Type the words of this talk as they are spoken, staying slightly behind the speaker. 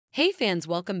Hey fans,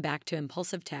 welcome back to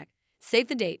Impulsive Tech. Save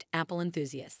the date, Apple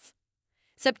enthusiasts.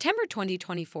 September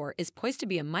 2024 is poised to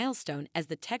be a milestone as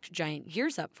the tech giant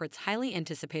gears up for its highly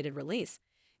anticipated release,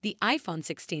 the iPhone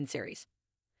 16 series.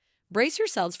 Brace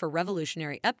yourselves for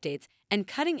revolutionary updates and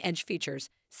cutting-edge features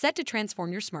set to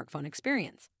transform your smartphone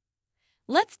experience.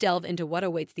 Let's delve into what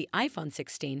awaits the iPhone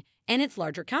 16 and its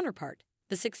larger counterpart,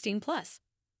 the 16 Plus.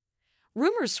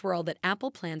 Rumors swirl that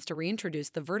Apple plans to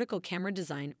reintroduce the vertical camera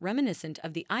design reminiscent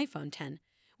of the iPhone 10,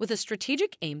 with a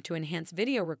strategic aim to enhance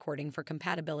video recording for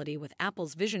compatibility with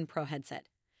Apple's Vision Pro headset,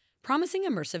 promising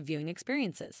immersive viewing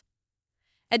experiences.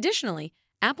 Additionally,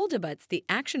 Apple debuts the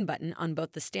Action button on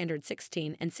both the standard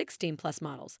 16 and 16 Plus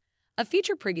models, a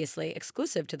feature previously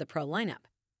exclusive to the Pro lineup.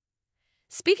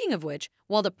 Speaking of which,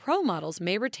 while the Pro models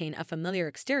may retain a familiar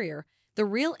exterior, the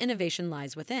real innovation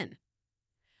lies within.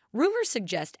 Rumors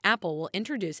suggest Apple will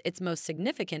introduce its most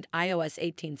significant iOS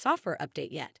 18 software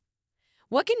update yet.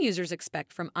 What can users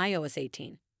expect from iOS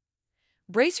 18?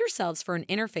 Brace yourselves for an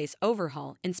interface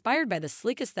overhaul inspired by the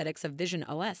sleek aesthetics of Vision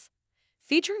OS,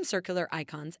 featuring circular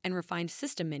icons and refined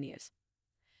system menus.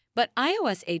 But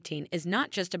iOS 18 is not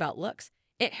just about looks,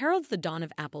 it heralds the dawn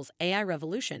of Apple's AI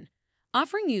revolution,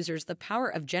 offering users the power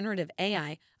of generative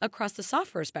AI across the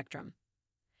software spectrum.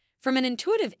 From an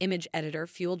intuitive image editor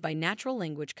fueled by natural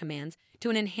language commands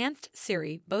to an enhanced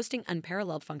Siri boasting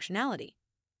unparalleled functionality.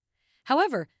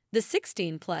 However, the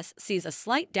 16 Plus sees a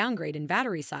slight downgrade in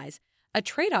battery size, a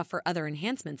trade-off for other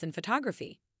enhancements in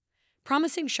photography,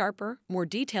 promising sharper, more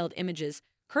detailed images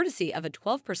courtesy of a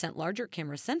 12% larger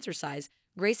camera sensor size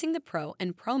gracing the Pro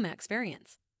and Pro Max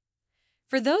variants.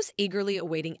 For those eagerly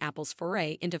awaiting Apple's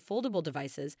foray into foldable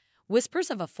devices, whispers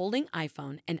of a folding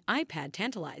iPhone and iPad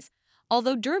tantalize,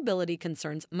 although durability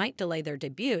concerns might delay their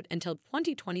debut until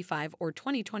 2025 or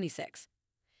 2026.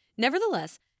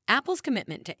 Nevertheless, Apple's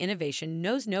commitment to innovation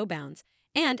knows no bounds,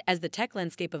 and as the tech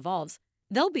landscape evolves,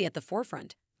 they'll be at the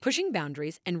forefront, pushing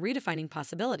boundaries and redefining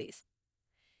possibilities.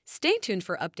 Stay tuned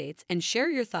for updates and share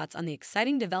your thoughts on the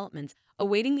exciting developments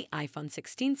awaiting the iPhone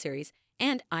 16 series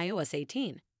and iOS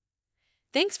 18.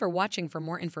 Thanks for watching. For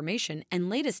more information and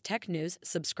latest tech news,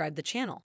 subscribe the channel.